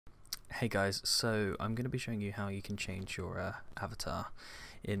Hey guys, so I'm going to be showing you how you can change your avatar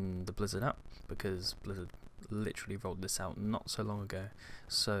in the Blizzard app, because Blizzard literally rolled this out not so long ago.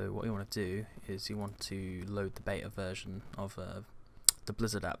 So what you want to do is you want to load the beta version of the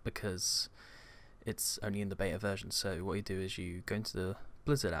Blizzard app, because it's only in the beta version. So what you do is you go into the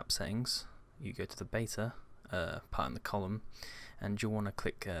Blizzard app settings, you go to the beta part in the column, and you'll want to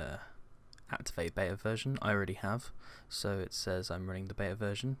click activate beta version. I already have, so it says I'm running the beta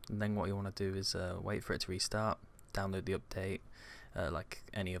version, and then what you want to do is wait for it to restart, download the update like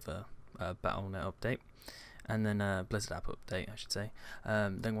any other Battle.net update, and then Blizzard app update I should say.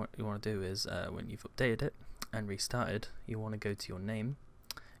 Then what you want to do is when you've updated it and restarted, you want to go to your name,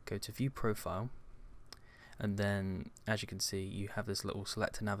 go to view profile, and then as you can see you have this little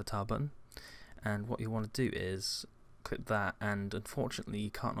select an avatar button, and what you want to do is click that. And unfortunately you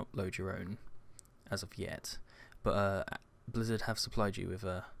can't upload your own as of yet, but Blizzard have supplied you with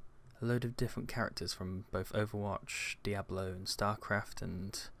a load of different characters from both Overwatch, Diablo and StarCraft,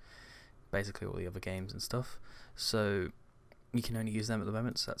 and basically all the other games and stuff, so you can only use them at the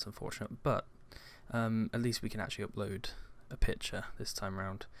moment, so that's unfortunate, but at least we can actually upload a picture this time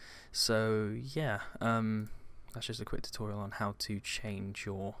around. So yeah, that's just a quick tutorial on how to change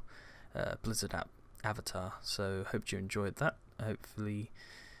your Blizzard app avatar. So hope you enjoyed that. Hopefully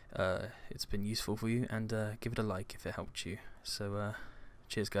it's been useful for you, and give it a like if it helped you. So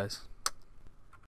cheers guys.